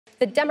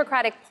The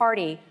Democratic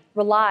Party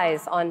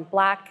relies on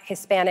Black,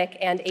 Hispanic,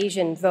 and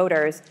Asian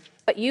voters,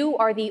 but you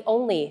are the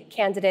only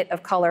candidate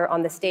of color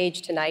on the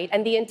stage tonight,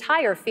 and the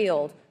entire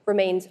field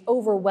remains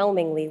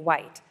overwhelmingly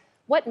white.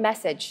 What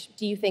message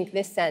do you think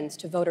this sends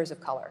to voters of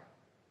color?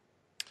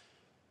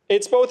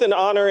 It's both an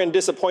honor and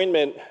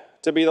disappointment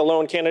to be the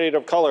lone candidate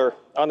of color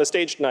on the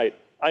stage tonight.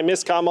 I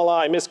miss Kamala,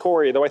 I miss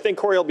Cory, though I think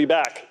Cory will be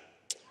back.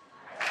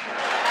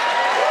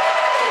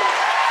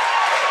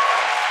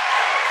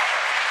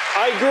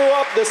 I grew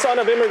up the son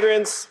of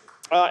immigrants,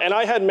 and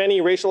I had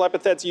many racial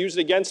epithets used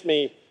against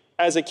me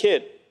as a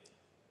kid.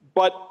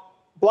 But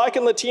Black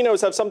and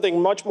Latinos have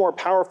something much more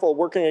powerful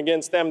working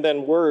against them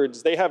than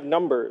words. They have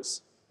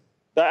numbers.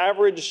 The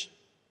average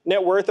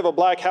net worth of a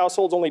Black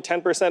household is only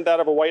 10% that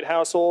of a white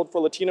household. For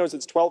Latinos,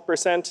 it's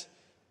 12%.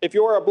 If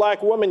you're a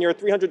Black woman, you're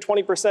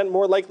 320%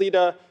 more likely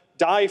to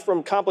die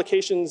from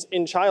complications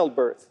in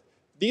childbirth.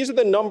 These are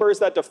the numbers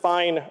that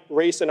define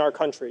race in our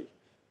country.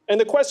 And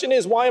the question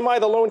is, why am I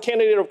the lone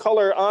candidate of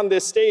color on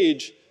this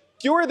stage?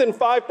 Fewer than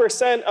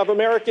 5% of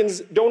Americans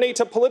donate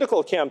to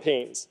political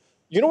campaigns.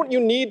 You know what you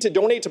need to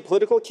donate to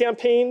political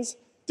campaigns?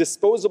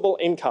 Disposable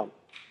income.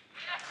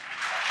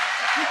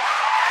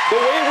 The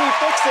way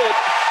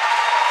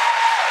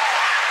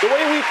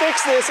we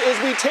fix this is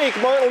we take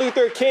Martin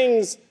Luther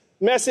King's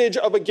message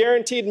of a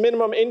guaranteed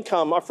minimum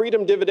income, a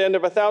freedom dividend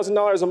of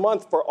 $1,000 a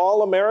month for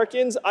all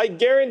Americans. I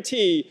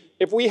guarantee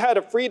if we had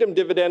a freedom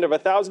dividend of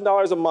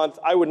 $1,000 a month,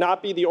 I would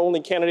not be the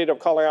only candidate of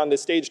color on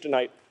this stage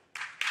tonight.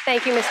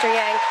 Thank you, Mr.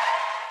 Yang.